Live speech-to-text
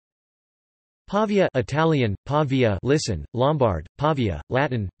Pavia Italian, Pavia listen, Lombard, Pavia,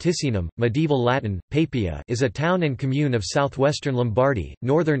 Latin, Ticinum, medieval Latin, Papia is a town and commune of southwestern Lombardy,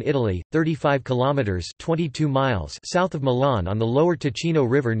 northern Italy, 35 kilometers (22 miles) south of Milan on the lower Ticino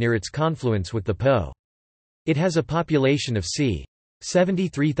River near its confluence with the Po. It has a population of c.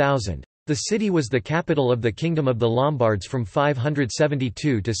 73,000. The city was the capital of the Kingdom of the Lombards from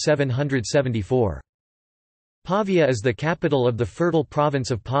 572 to 774. Pavia is the capital of the fertile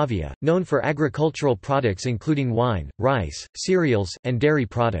province of Pavia, known for agricultural products including wine, rice, cereals, and dairy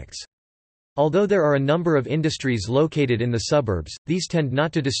products. Although there are a number of industries located in the suburbs, these tend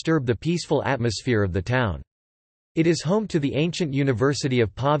not to disturb the peaceful atmosphere of the town. It is home to the ancient University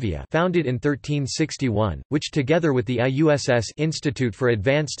of Pavia, founded in 1361, which together with the IUSS Institute for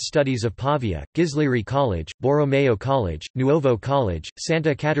Advanced Studies of Pavia, Ghislieri College, Borromeo College, Nuovo College,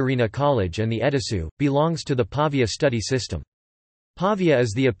 Santa Caterina College and the Edisu, belongs to the Pavia study system. Pavia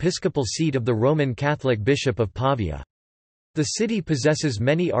is the episcopal seat of the Roman Catholic Bishop of Pavia. The city possesses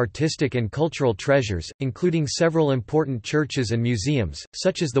many artistic and cultural treasures, including several important churches and museums,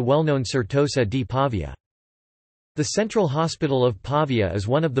 such as the well-known Certosa di Pavia. The Central Hospital of Pavia is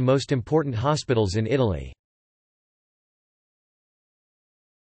one of the most important hospitals in Italy.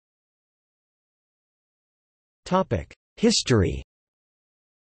 History.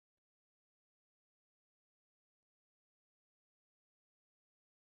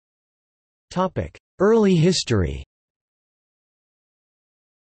 Early history.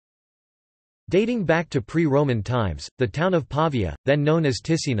 Dating back to pre-Roman times, the town of Pavia, then known as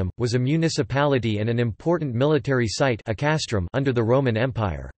Ticinum, was a municipality and an important military site under the Roman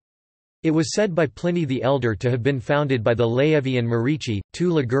Empire. It was said by Pliny the Elder to have been founded by the Laevi and Marici,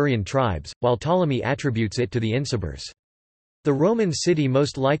 two Ligurian tribes, while Ptolemy attributes it to the Insubres. The Roman city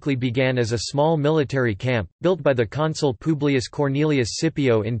most likely began as a small military camp, built by the consul Publius Cornelius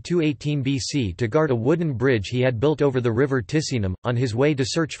Scipio in 218 BC to guard a wooden bridge he had built over the river Ticinum, on his way to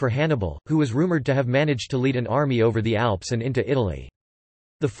search for Hannibal, who was rumoured to have managed to lead an army over the Alps and into Italy.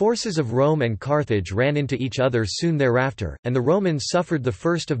 The forces of Rome and Carthage ran into each other soon thereafter, and the Romans suffered the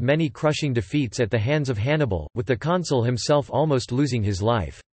first of many crushing defeats at the hands of Hannibal, with the consul himself almost losing his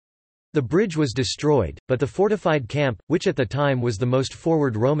life. The bridge was destroyed, but the fortified camp, which at the time was the most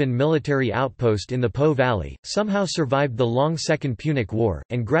forward Roman military outpost in the Po Valley, somehow survived the long Second Punic War,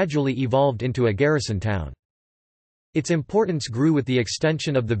 and gradually evolved into a garrison town. Its importance grew with the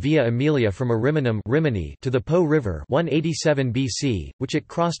extension of the Via Aemilia from Ariminum Rimini to the Po River 187 BC, which it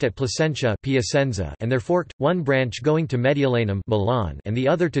crossed at Placentia Piacenza and there forked, one branch going to Mediolanum Milan and the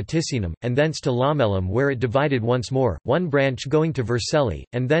other to Ticinum, and thence to Lamellum where it divided once more, one branch going to Vercelli,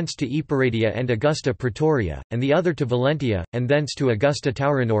 and thence to Epiradia and Augusta Praetoria, and the other to Valentia, and thence to Augusta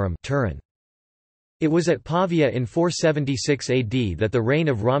Taurinorum Turin. It was at Pavia in 476 AD that the reign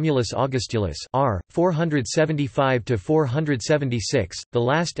of Romulus Augustulus r. 475–476, the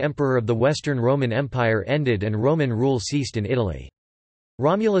last emperor of the Western Roman Empire ended and Roman rule ceased in Italy.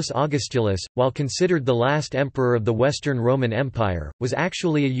 Romulus Augustulus, while considered the last emperor of the Western Roman Empire, was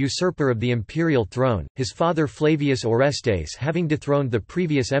actually a usurper of the imperial throne, his father Flavius Orestes having dethroned the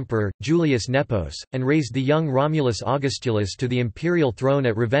previous emperor, Julius Nepos, and raised the young Romulus Augustulus to the imperial throne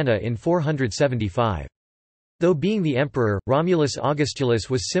at Ravenna in 475. Though being the emperor, Romulus Augustulus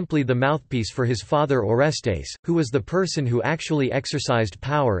was simply the mouthpiece for his father Orestes, who was the person who actually exercised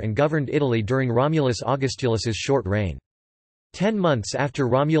power and governed Italy during Romulus Augustulus's short reign. 10 months after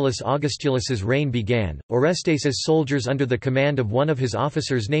Romulus Augustulus's reign began, Orestes's soldiers under the command of one of his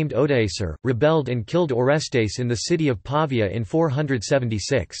officers named Odoacer, rebelled and killed Orestes in the city of Pavia in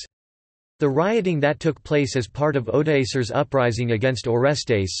 476. The rioting that took place as part of Odoacer's uprising against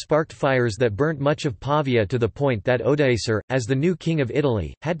Orestes sparked fires that burnt much of Pavia to the point that Odoacer, as the new king of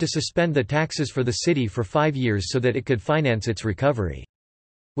Italy, had to suspend the taxes for the city for 5 years so that it could finance its recovery.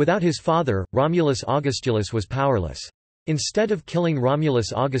 Without his father, Romulus Augustulus was powerless. Instead of killing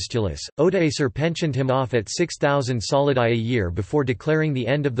Romulus Augustulus, Odoacer pensioned him off at 6,000 solidi a year before declaring the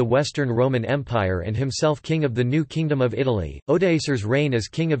end of the Western Roman Empire and himself king of the new Kingdom of Italy. Odoacer's reign as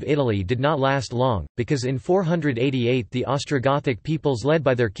king of Italy did not last long, because in 488 the Ostrogothic peoples led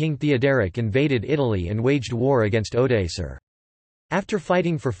by their king Theodoric invaded Italy and waged war against Odoacer. After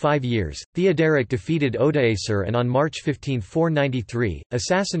fighting for 5 years, Theodoric defeated Odoacer and on March 15, 493,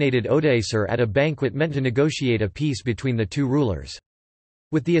 assassinated Odoacer at a banquet meant to negotiate a peace between the two rulers.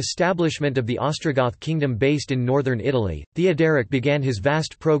 With the establishment of the Ostrogoth kingdom based in northern Italy, Theodoric began his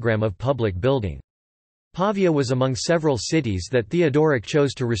vast program of public building. Pavia was among several cities that Theodoric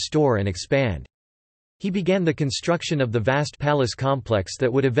chose to restore and expand. He began the construction of the vast palace complex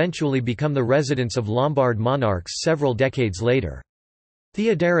that would eventually become the residence of Lombard monarchs several decades later.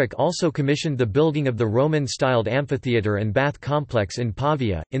 Theoderic also commissioned the building of the Roman-styled amphitheatre and bath complex in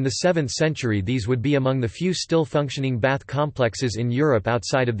Pavia. In the 7th century these would be among the few still functioning bath complexes in Europe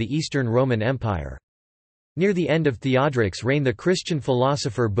outside of the Eastern Roman Empire. Near the end of Theodoric's reign the Christian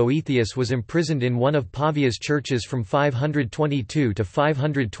philosopher Boethius was imprisoned in one of Pavia's churches from 522 to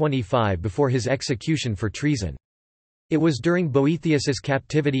 525 before his execution for treason. It was during Boethius's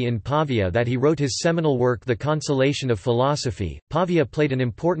captivity in Pavia that he wrote his seminal work The Consolation of Philosophy. Pavia played an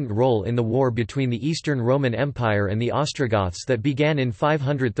important role in the war between the Eastern Roman Empire and the Ostrogoths that began in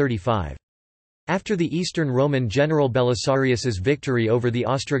 535. After the Eastern Roman general Belisarius's victory over the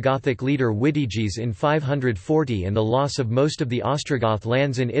Ostrogothic leader Witiges in 540 and the loss of most of the Ostrogoth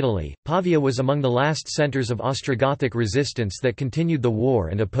lands in Italy, Pavia was among the last centers of Ostrogothic resistance that continued the war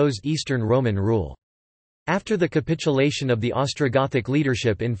and opposed Eastern Roman rule. After the capitulation of the Ostrogothic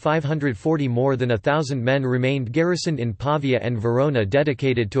leadership in 540 more than 1,000 men remained garrisoned in Pavia and Verona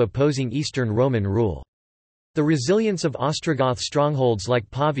dedicated to opposing Eastern Roman rule. The resilience of Ostrogoth strongholds like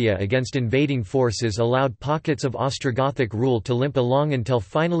Pavia against invading forces allowed pockets of Ostrogothic rule to limp along until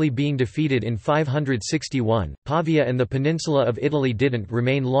finally being defeated in 561. Pavia and the peninsula of Italy didn't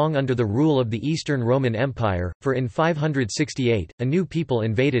remain long under the rule of the Eastern Roman Empire, for in 568, a new people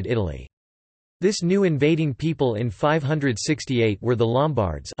invaded Italy. This new invading people in 568 were the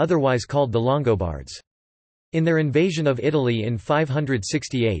Lombards, otherwise called the Longobards. In their invasion of Italy in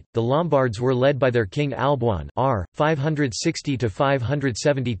 568, the Lombards were led by their king Alboin r.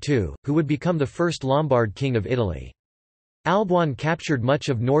 560–572, who would become the first Lombard king of Italy. Alboin captured much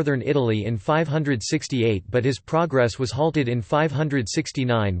of northern Italy in 568 but his progress was halted in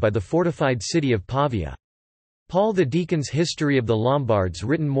 569 by the fortified city of Pavia. Paul the Deacon's History of the Lombards,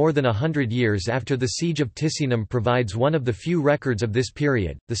 written more than 100 years after the siege of Ticinum, provides one of the few records of this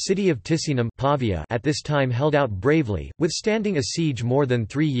period. The city of Ticinum Pavia at this time held out bravely, withstanding a siege more than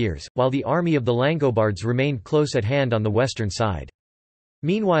 3 years, while the army of the Langobards remained close at hand on the western side.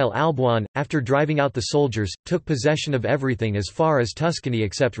 Meanwhile Alboin, after driving out the soldiers, took possession of everything as far as Tuscany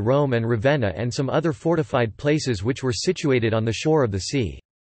except Rome and Ravenna and some other fortified places which were situated on the shore of the sea.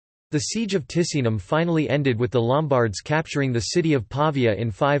 The siege of Ticinum finally ended with the Lombards capturing the city of Pavia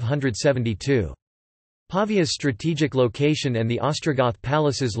in 572. Pavia's strategic location and the Ostrogoth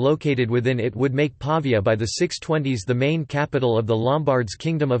palaces located within it would make Pavia by the 620s the main capital of the Lombards'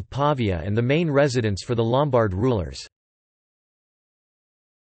 Kingdom of Pavia and the main residence for the Lombard rulers.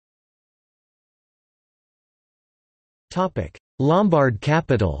 Lombard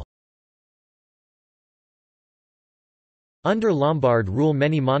capital. Under Lombard rule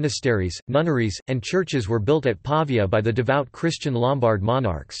many monasteries, nunneries, and churches were built at Pavia by the devout Christian Lombard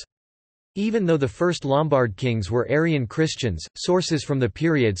monarchs. Even though the first Lombard kings were Arian Christians, sources from the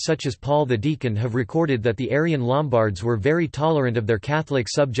period such as Paul the Deacon have recorded that the Arian Lombards were very tolerant of their Catholic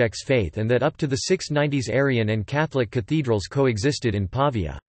subjects' faith and that up to the 690s Arian and Catholic cathedrals coexisted in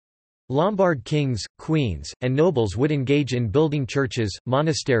Pavia. Lombard kings, queens, and nobles would engage in building churches,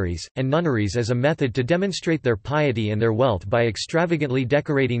 monasteries, and nunneries as a method to demonstrate their piety and their wealth by extravagantly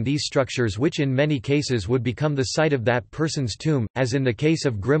decorating these structures, which in many cases would become the site of that person's tomb, as in the case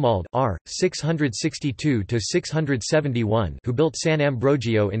of Grimald r. 662–671, who built San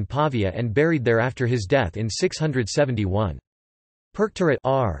Ambrogio in Pavia and buried there after his death in 671. Perctarat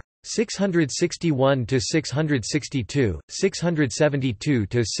r. 661–662,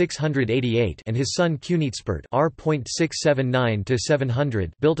 672–688 and his son Cunitspert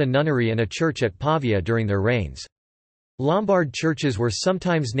r.679–700 built a nunnery and a church at Pavia during their reigns. Lombard churches were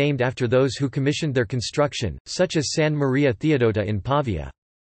sometimes named after those who commissioned their construction, such as San Maria Theodota in Pavia.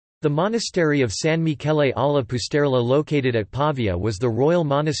 The monastery of San Michele alla Pusterla located at Pavia was the royal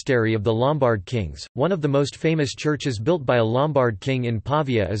monastery of the Lombard kings. One of the most famous churches built by a Lombard king in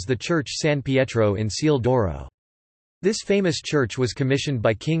Pavia is the church San Pietro in Ciel d'Oro. This famous church was commissioned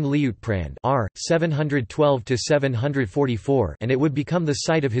by King Liutprand r. 712–744 and it would become the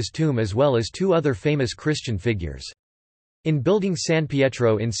site of his tomb as well as two other famous Christian figures. In building San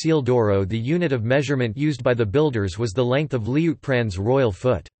Pietro in Ciel d'Oro, the unit of measurement used by the builders was the length of Liutprand's royal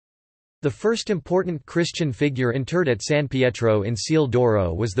foot. The first important Christian figure interred at San Pietro in Ciel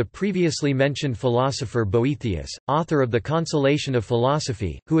d'Oro was the previously mentioned philosopher Boethius, author of The Consolation of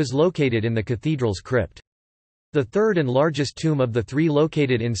Philosophy, who is located in the cathedral's crypt. The third and largest tomb of the three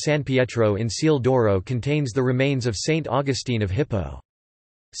located in San Pietro in Ciel d'Oro contains the remains of Saint Augustine of Hippo.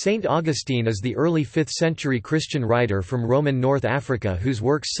 Saint Augustine is the early 5th-century Christian writer from Roman North Africa whose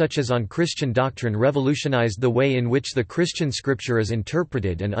works such as On Christian Doctrine revolutionized the way in which the Christian scripture is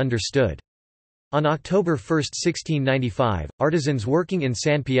interpreted and understood. On October 1, 1695, artisans working in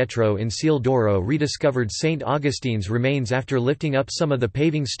San Pietro in Ciel d'Oro rediscovered St. Augustine's remains after lifting up some of the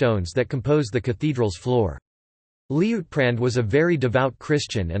paving stones that compose the cathedral's floor. Liutprand was a very devout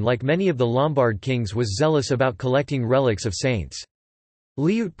Christian and like many of the Lombard kings was zealous about collecting relics of saints.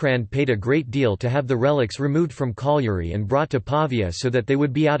 Liutprand paid a great deal to have the relics removed from colliery and brought to Pavia so that they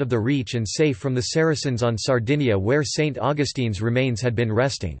would be out of the reach and safe from the Saracens on Sardinia where St. Augustine's remains had been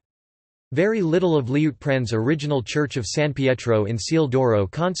resting. Very little of Liutprand's original church of San Pietro in Ciel d'Oro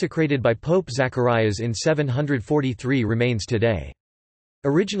consecrated by Pope Zacharias in 743 remains today.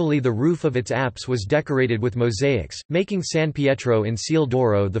 Originally the roof of its apse was decorated with mosaics, making San Pietro in Ciel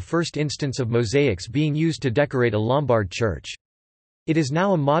d'Oro the first instance of mosaics being used to decorate a Lombard church. It is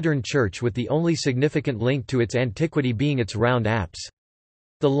now a modern church with the only significant link to its antiquity being its round apse.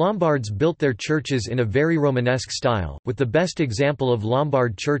 The Lombards built their churches in a very Romanesque style, with the best example of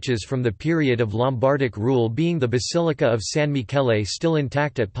Lombard churches from the period of Lombardic rule being the Basilica of San Michele still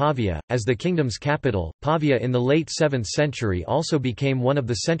intact at Pavia. As the kingdom's capital, Pavia in the late 7th century also became one of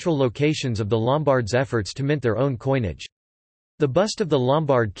the central locations of the Lombards' efforts to mint their own coinage. The bust of the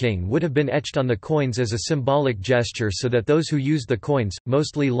Lombard king would have been etched on the coins as a symbolic gesture so that those who used the coins,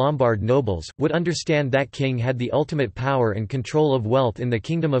 mostly Lombard nobles, would understand that king had the ultimate power and control of wealth in the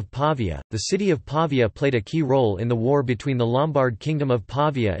kingdom of Pavia. The city of Pavia played a key role in the war between the Lombard kingdom of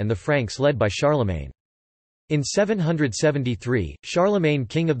Pavia and the Franks led by Charlemagne. In 773, Charlemagne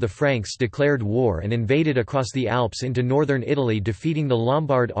king of the Franks declared war and invaded across the Alps into northern Italy defeating the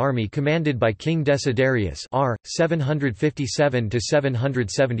Lombard army commanded by King Desiderius r.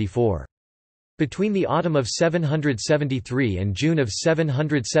 757–774. Between the autumn of 773 and June of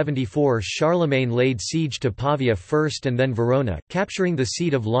 774 Charlemagne laid siege to Pavia first and then Verona, capturing the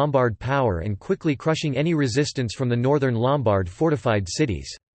seat of Lombard power and quickly crushing any resistance from the northern Lombard fortified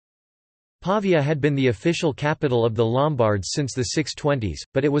cities. Pavia had been the official capital of the Lombards since the 620s,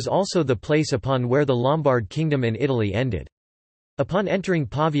 but it was also the place upon where the Lombard kingdom in Italy ended. Upon entering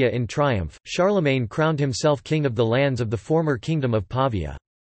Pavia in triumph, Charlemagne crowned himself king of the lands of the former kingdom of Pavia.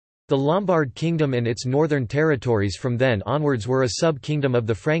 The Lombard kingdom and its northern territories from then onwards were a sub-kingdom of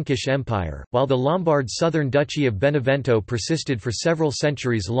the Frankish Empire, while the Lombard southern duchy of Benevento persisted for several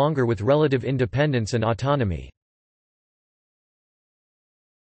centuries longer with relative independence and autonomy.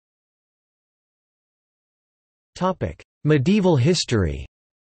 Medieval history.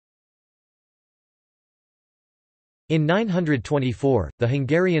 In 924, the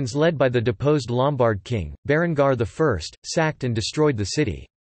Hungarians led by the deposed Lombard king, Berengar I, sacked and destroyed the city.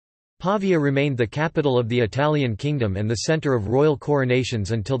 Pavia remained the capital of the Italian kingdom and the centre of royal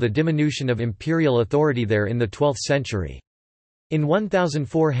coronations until the diminution of imperial authority there in the 12th century. In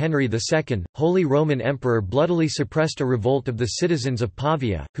 1004 Henry II, Holy Roman Emperor bloodily suppressed a revolt of the citizens of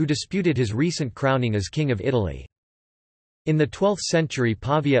Pavia, who disputed his recent crowning as King of Italy. In the 12th century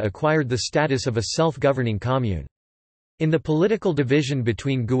Pavia acquired the status of a self-governing commune. In the political division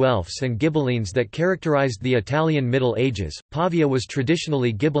between Guelphs and Ghibellines that characterized the Italian Middle Ages, Pavia was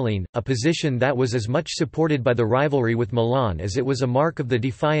traditionally Ghibelline, a position that was as much supported by the rivalry with Milan as it was a mark of the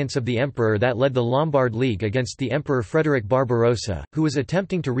defiance of the emperor that led the Lombard League against the Emperor Frederick Barbarossa, who was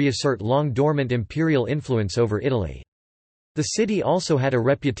attempting to reassert long-dormant imperial influence over Italy. The city also had a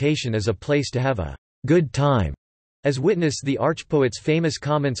reputation as a place to have a good time, as witness the archpoet's famous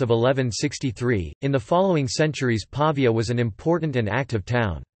comments of 1163. In the following centuries Pavia was an important and active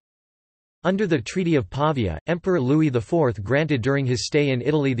town. Under the Treaty of Pavia, Emperor Louis IV granted during his stay in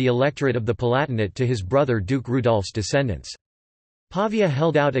Italy the electorate of the Palatinate to his brother Duke Rudolph's descendants. Pavia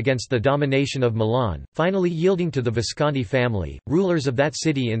held out against the domination of Milan, finally yielding to the Visconti family, rulers of that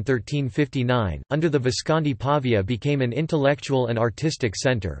city in 1359. Under the Visconti, Pavia became an intellectual and artistic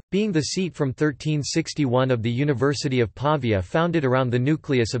center, being the seat from 1361 of the University of Pavia, founded around the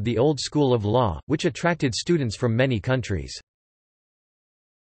nucleus of the old school of law, which attracted students from many countries.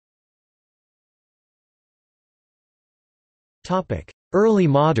 Early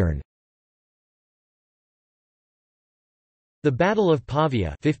modern. The Battle of Pavia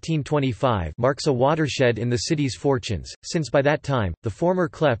 1525 marks a watershed in the city's fortunes, since by that time, the former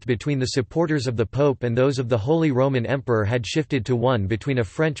cleft between the supporters of the Pope and those of the Holy Roman Emperor had shifted to one between a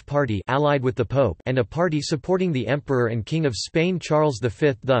French party allied with the Pope and a party supporting the Emperor and King of Spain Charles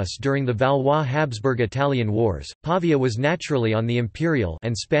V. Thus during the Valois-Habsburg-Italian Wars, Pavia was naturally on the imperial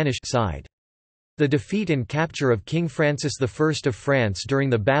and Spanish side. The defeat and capture of King Francis I of France during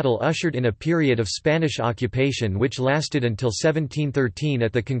the battle ushered in a period of Spanish occupation which lasted until 1713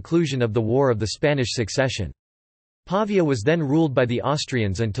 at the conclusion of the War of the Spanish Succession. Pavia was then ruled by the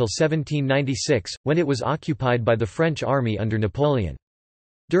Austrians until 1796, when it was occupied by the French army under Napoleon.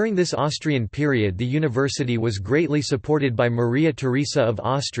 During this Austrian period the university was greatly supported by Maria Theresa of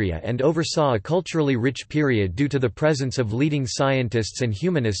Austria and oversaw a culturally rich period due to the presence of leading scientists and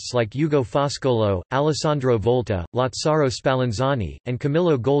humanists like Ugo Foscolo, Alessandro Volta, Lazzaro Spallanzani, and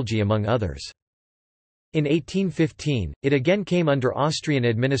Camillo Golgi among others. In 1815, it again came under Austrian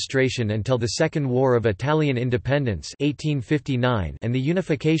administration until the Second War of Italian Independence 1859 and the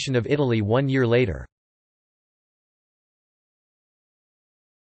unification of Italy 1 year later.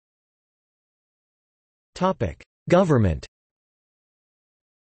 Government.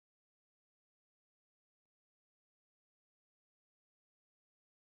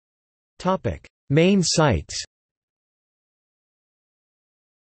 Main sites.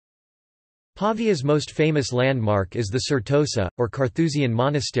 Pavia's most famous landmark is the Certosa, or Carthusian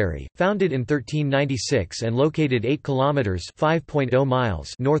Monastery, founded in 1396 and located 8 kilometers (5.0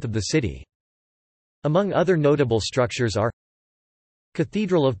 miles) north of the city. Among other notable structures are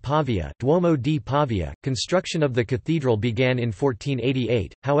Cathedral of Pavia, Duomo di Pavia. Construction of the cathedral began in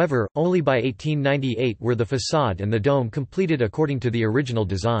 1488, however, only by 1898 were the façade and the dome completed according to the original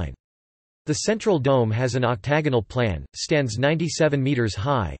design. The central dome has an octagonal plan, stands 97 meters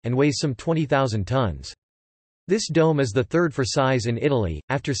high, and weighs some 20,000 tons. This dome is the third for size in Italy,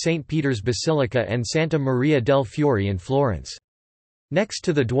 after St. Peter's Basilica and Santa Maria del Fiore in Florence. Next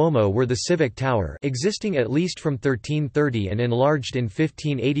to the Duomo were the Civic Tower, existing at least from 1330 and enlarged in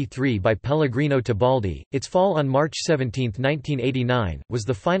 1583 by Pellegrino Tibaldi. Its fall on March 17, 1989, was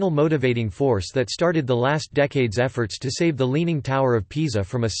the final motivating force that started the last decade's efforts to save the Leaning Tower of Pisa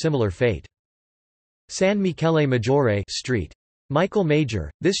from a similar fate. San Michele Maggiore Street. Michael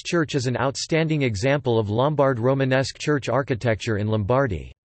Major. This church is an outstanding example of Lombard Romanesque church architecture in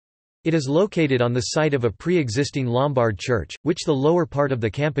Lombardy. It is located on the site of a pre-existing Lombard church, which the lower part of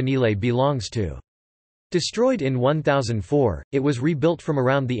the campanile belongs to. Destroyed in 1004, it was rebuilt from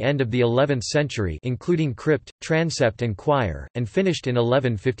around the end of the 11th century including crypt, transept and choir, and finished in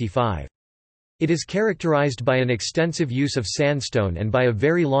 1155. It is characterized by an extensive use of sandstone and by a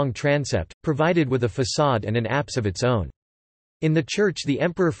very long transept, provided with a façade and an apse of its own. In the church the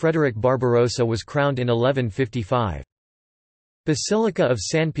Emperor Frederick Barbarossa was crowned in 1155. Basilica of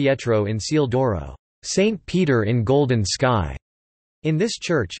San Pietro in Ciel d'Oro, Saint Peter in Golden Sky. In this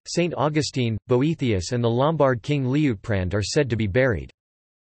church, Saint Augustine, Boethius and the Lombard king Liutprand are said to be buried.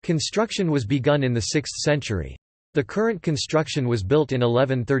 Construction was begun in the 6th century. The current construction was built in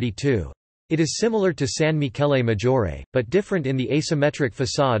 1132. It is similar to San Michele Maggiore, but different in the asymmetric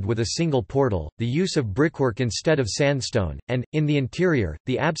façade with a single portal, the use of brickwork instead of sandstone, and, in the interior,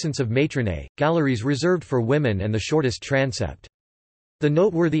 the absence of matronae, galleries reserved for women and the shortest transept. The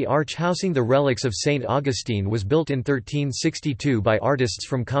noteworthy arch housing the relics of Saint Augustine was built in 1362 by artists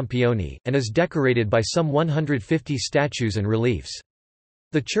from Campione, and is decorated by some 150 statues and reliefs.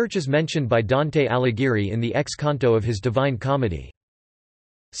 The church is mentioned by Dante Alighieri in the ex canto of his Divine Comedy.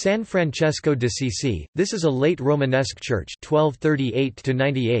 San Francesco d'Assisi, this is a late Romanesque church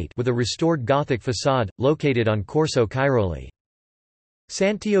 1238–98 with a restored Gothic façade, located on Corso Cairoli.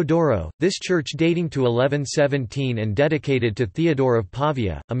 San Teodoro, this church dating to 1117 and dedicated to Theodore of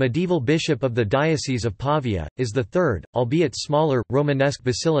Pavia, a medieval bishop of the Diocese of Pavia, is the third, albeit smaller, Romanesque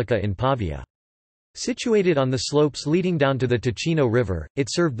basilica in Pavia. Situated on the slopes leading down to the Ticino River, it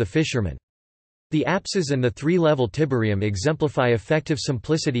served the fishermen. The apses and the three-level tiberium exemplify effective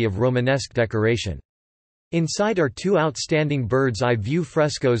simplicity of Romanesque decoration. Inside are 2 outstanding bird's-eye view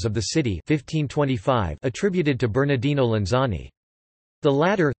frescoes of the city 1525 attributed to Bernardino Lanzani. The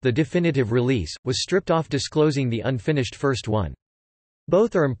latter, the definitive release, was stripped off disclosing the unfinished first one.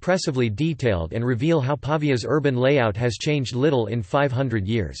 Both are impressively detailed and reveal how Pavia's urban layout has changed little in 500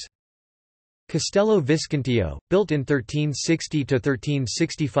 years. Castello Visconteo, built in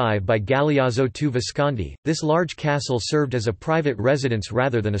 1360–1365 by Galeazzo II Visconti, this large castle served as a private residence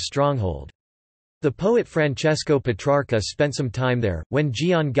rather than a stronghold. The poet Francesco Petrarca spent some time there, when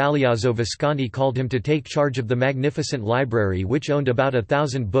Gian Galeazzo Visconti called him to take charge of the magnificent library which owned about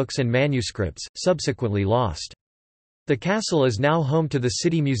 1,000 books and manuscripts, subsequently lost. The castle is now home to the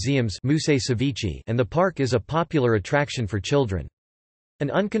city museums Musei Civici, and the park is a popular attraction for children. An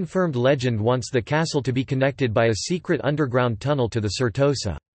unconfirmed legend wants the castle to be connected by a secret underground tunnel to the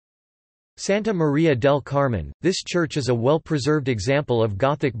Certosa. Santa Maria del Carmen, this church is a well-preserved example of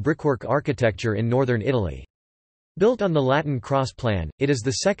Gothic brickwork architecture in northern Italy. Built on the Latin cross plan, it is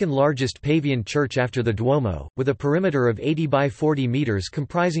the second largest Pavian church after the Duomo, with a perimeter of 80 by 40 meters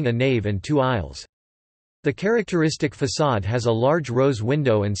comprising a nave and 2 aisles. The characteristic façade has a large rose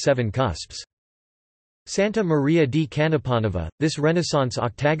window and 7 cusps. Santa Maria di Canepanova, this Renaissance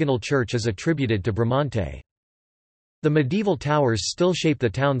octagonal church is attributed to Bramante. The medieval towers still shape the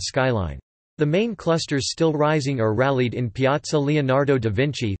town's skyline. The main clusters still rising are rallied in Piazza Leonardo da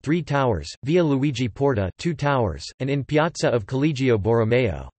Vinci 3 towers, Via Luigi Porta 2 towers, and in Piazza of Collegio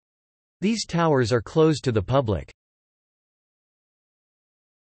Borromeo. These towers are closed to the public.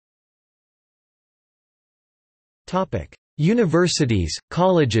 Universities,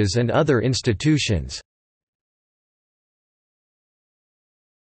 colleges and other institutions.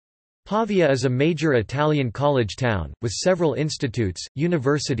 Pavia is a major Italian college town, with several institutes,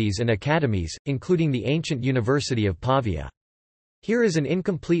 universities and academies, including the ancient University of Pavia. Here is an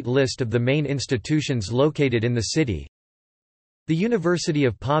incomplete list of the main institutions located in the city. The University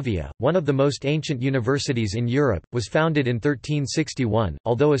of Pavia, one of the most ancient universities in Europe, was founded in 1361,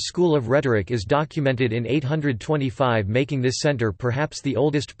 although a school of rhetoric is documented in 825, making this centre perhaps the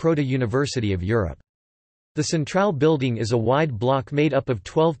oldest proto-university of Europe. The central building is a wide block made up of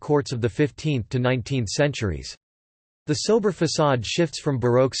 12 courts of the 15th to 19th centuries. The sober façade shifts from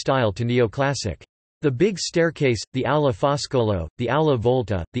Baroque style to neoclassic. The big staircase, the Aula Foscolo, the Aula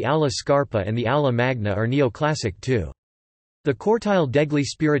Volta, the Aula Scarpa and the Aula Magna are neoclassic too. The Cortile degli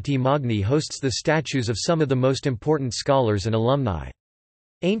Spiriti Magni hosts the statues of some of the most important scholars and alumni.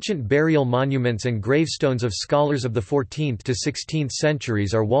 Ancient burial monuments and gravestones of scholars of the 14th to 16th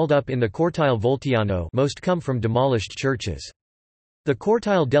centuries are walled up in the Cortile Voltiano, most come from demolished churches. The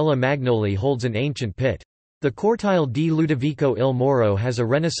Cortile della Magnoli holds an ancient pit. The Cortile di Ludovico il Moro has a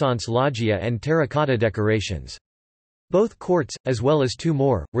Renaissance loggia and terracotta decorations. Both courts, as well as 2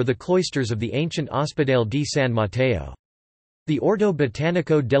 more, were the cloisters of the ancient Ospedale di San Matteo. The Orto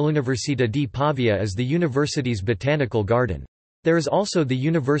Botanico dell'Università di Pavia is the university's botanical garden. There is also the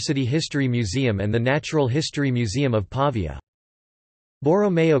University History Museum and the Natural History Museum of Pavia.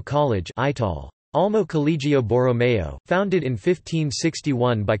 Borromeo College Almo Collegio Borromeo, founded in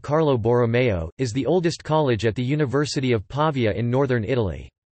 1561 by Carlo Borromeo, is the oldest college at the University of Pavia in northern Italy.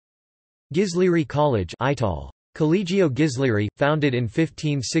 Ghislieri College Collegio Ghislieri, founded in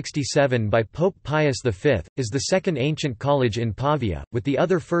 1567 by Pope Pius V, is the second ancient college in Pavia, with the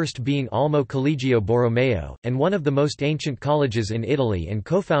other first being Almo Collegio Borromeo, and one of the most ancient colleges in Italy and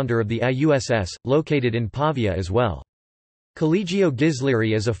co-founder of the IUSS, located in Pavia as well. Collegio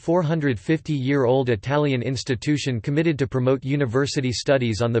Ghislieri is a 450-year-old Italian institution committed to promote university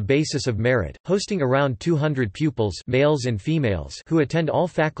studies on the basis of merit, hosting around 200 pupils, males and females, who attend all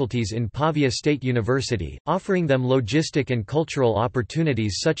faculties in Pavia State University, offering them logistic and cultural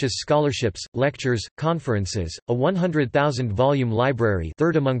opportunities such as scholarships, lectures, conferences, a 100,000-volume library,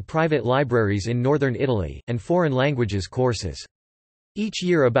 third among private libraries in northern Italy, and foreign languages courses. Each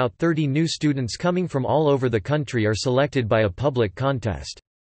year about 30 new students coming from all over the country are selected by a public contest.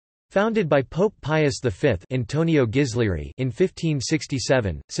 Founded by Pope Pius V Antonio Ghislieri in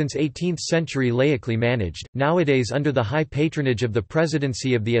 1567, since 18th century laically managed, nowadays under the high patronage of the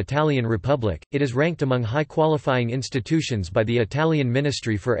Presidency of the Italian Republic, it is ranked among high-qualifying institutions by the Italian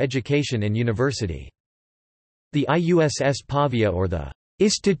Ministry for Education and University. The IUSS Pavia or the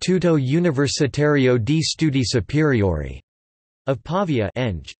Istituto Universitario di Studi Superiori of Pavia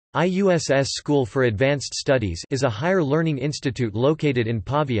IUSS School for Advanced Studies is a higher learning institute located in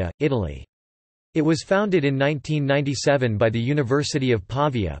Pavia, Italy. It was founded in 1997 by the University of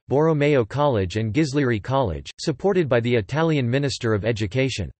Pavia, Borromeo College and Ghislieri College, supported by the Italian Minister of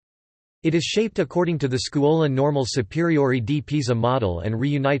Education. It is shaped according to the Scuola Normale Superiore di Pisa model and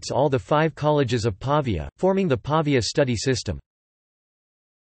reunites all the 5 colleges of Pavia, forming the Pavia study system.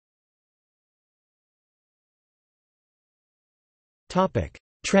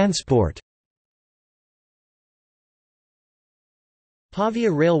 Transport.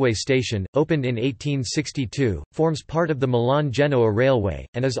 Pavia railway station, opened in 1862, forms part of the Milan-Genoa railway,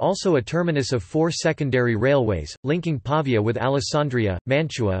 and is also a terminus of 4 secondary railways, linking Pavia with Alessandria,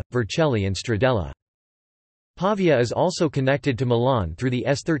 Mantua, Vercelli and Stradella. Pavia is also connected to Milan through the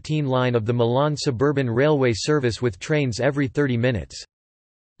S13 line of the Milan suburban railway service with trains every 30 minutes.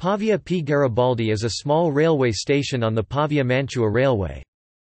 Pavia P. Garibaldi is a small railway station on the Pavia-Mantua railway.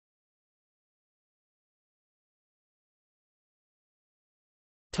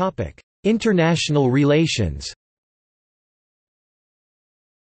 International relations.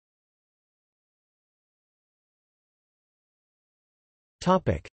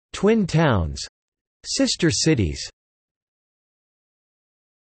 Twin towns, sister cities.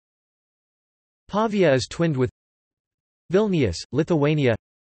 Pavia is twinned with Vilnius, Lithuania,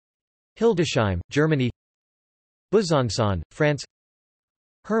 Hildesheim, Germany, Besançon, France,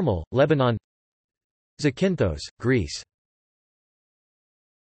 Hermel, Lebanon, Zakynthos, Greece.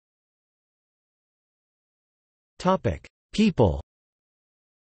 People.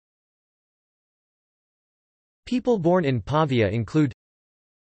 People born in Pavia include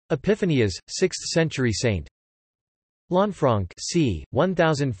Epiphanius, 6th century saint. Lanfranc c.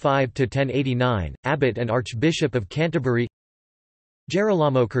 1005–1089, abbot and archbishop of Canterbury.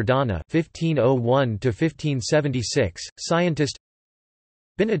 Gerolamo Cardano (1501–1576), scientist.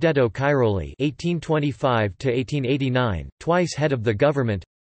 Benedetto Cairoli (1825–1889), twice head of the government.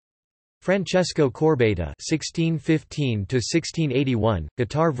 Francesco Corbetta (1615–1681),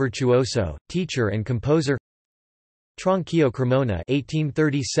 guitar virtuoso, teacher and composer. Tronchio Cremona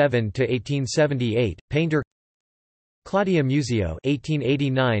 (1837–1878), painter. Claudia Muzio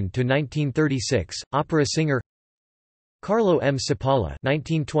 (1889–1936), opera singer. Carlo M. Cipolla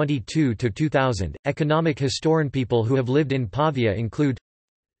 (1922–2000), economic historian. People who have lived in Pavia include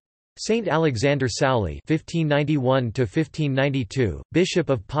Saint Alexander Sauli (1591–1592), Bishop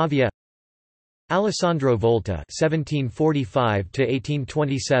of Pavia. Alessandro Volta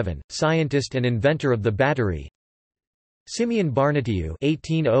 (1745–1827), scientist and inventor of the battery. Simeon Barnatiu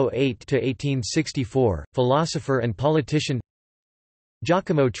 (1808–1864), philosopher and politician.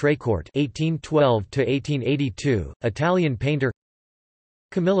 Giacomo Trecourt (1812–1882), Italian painter.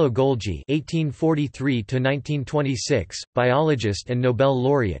 Camillo Golgi (1843–1926), biologist and Nobel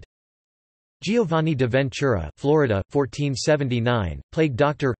laureate. Giovanni da Ventura, Florida, 1479, plague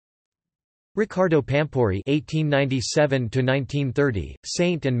doctor. Riccardo Pampori (1897–1930),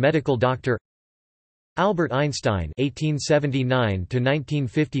 saint and medical doctor. Albert Einstein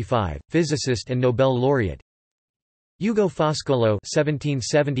 (1879–1955), physicist and Nobel laureate. Ugo Foscolo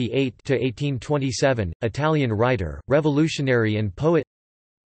 (1778–1827), Italian writer, revolutionary and poet.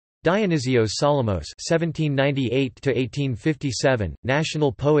 Dionysios Solomos (1798–1857),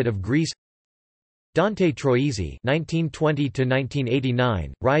 national poet of Greece. Dante Troisi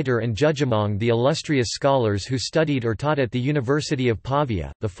 (1920–1989), writer and judge. Among the illustrious scholars who studied or taught at the University of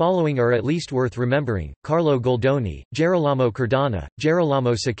Pavia, the following are at least worth remembering: Carlo Goldoni, Gerolamo Cardano,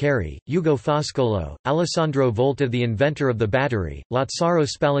 Gerolamo Saccheri, Ugo Foscolo, Alessandro Volta, the inventor of the battery, Lazzaro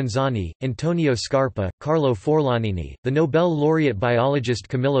Spallanzani, Antonio Scarpa, Carlo Forlanini, the Nobel laureate biologist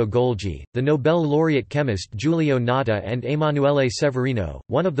Camillo Golgi, the Nobel laureate chemist Giulio Natta, and Emanuele Severino,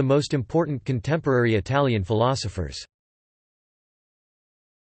 one of the most important contemporary Italian philosophers.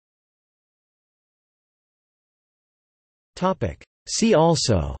 See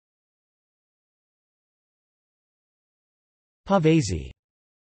also: Pavese.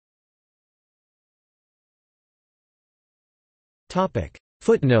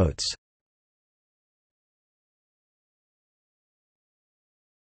 Footnotes.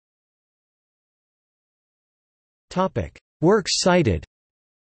 Works cited.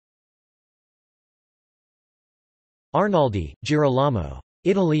 Arnaldi, Girolamo.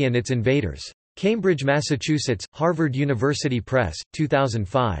 Italy and its Invaders. Cambridge, Massachusetts, Harvard University Press,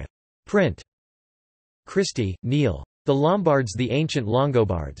 2005. Print. Christie, Neil. The Lombards, the Ancient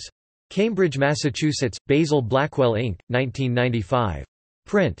Longobards. Cambridge, Massachusetts, Basil Blackwell Inc., 1995.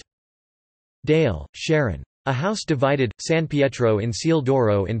 Print. Dale, Sharon. A House Divided, San Pietro in Ciel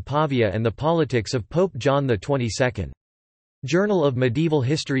d'Oro in Pavia and the Politics of Pope John XXII. Journal of Medieval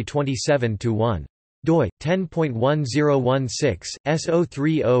History 27-1. doi 10.1016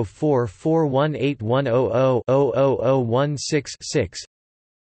 S0304418100-00016-6.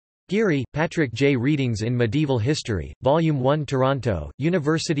 Geary, Patrick J. Readings in Medieval History, Volume 1, Toronto,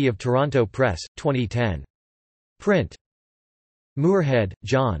 University of Toronto Press, 2010. Print. Moorhead,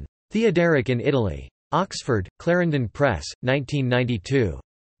 John. Theoderic in Italy. Oxford, Clarendon Press, 1992.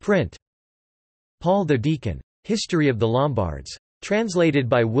 Print. Paul the Deacon. History of the Lombards. Translated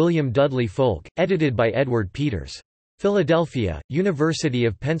by William Dudley Folk, edited by Edward Peters. Philadelphia, University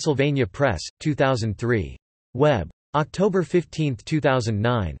of Pennsylvania Press, 2003. Web. October 15,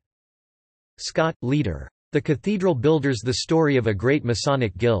 2009. Scott, Leader. The Cathedral Builders: The Story of a Great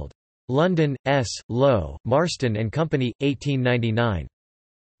Masonic Guild. London, S. Lowe, Marston and Company, 1899.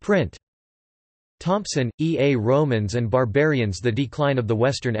 Print. Thompson, E. A. Romans and Barbarians: The Decline of the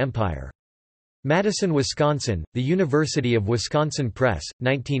Western Empire. Madison, Wisconsin, The University of Wisconsin Press,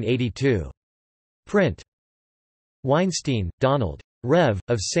 1982. Print. Weinstein, Donald. Rev.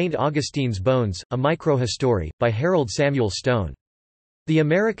 of St. Augustine's Bones, A Microhistory, by Harold Samuel Stone. The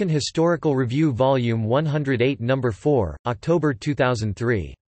American Historical Review Volume 108 No. 4, October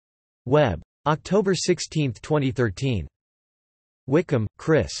 2003. Web. October 16, 2013. Wickham,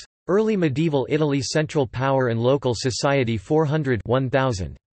 Chris. Early Medieval Italy: Central Power and Local Society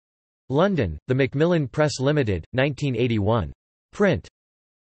 400-1000. London, The Macmillan Press Limited, 1981. Print.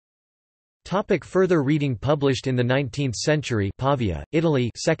 Further reading published in the 19th century. Pavia,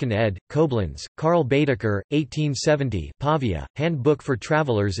 Italy 2nd ed., Koblenz, Karl Baedeker, 1870. Pavia, Handbook for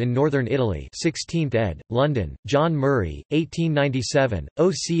Travelers in Northern Italy 16th ed., London, John Murray, 1897,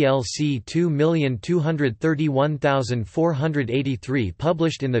 OCLC 2231483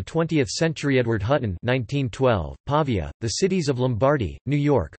 published in the 20th century. Edward Hutton 1912, Pavia, The Cities of Lombardy, New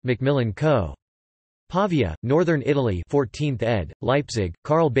York, Macmillan Co. Pavia, Northern Italy 14th ed., Leipzig,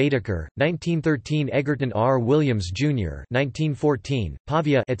 Karl Baedeker, 1913. Egerton R. Williams, Jr. 1914,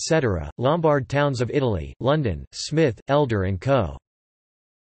 Pavia etc., Lombard Towns of Italy, London, Smith, Elder & Co.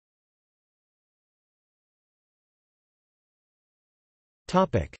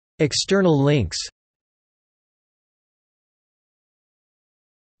 External links.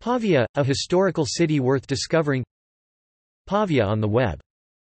 Pavia, a historical city worth discovering. Pavia on the web.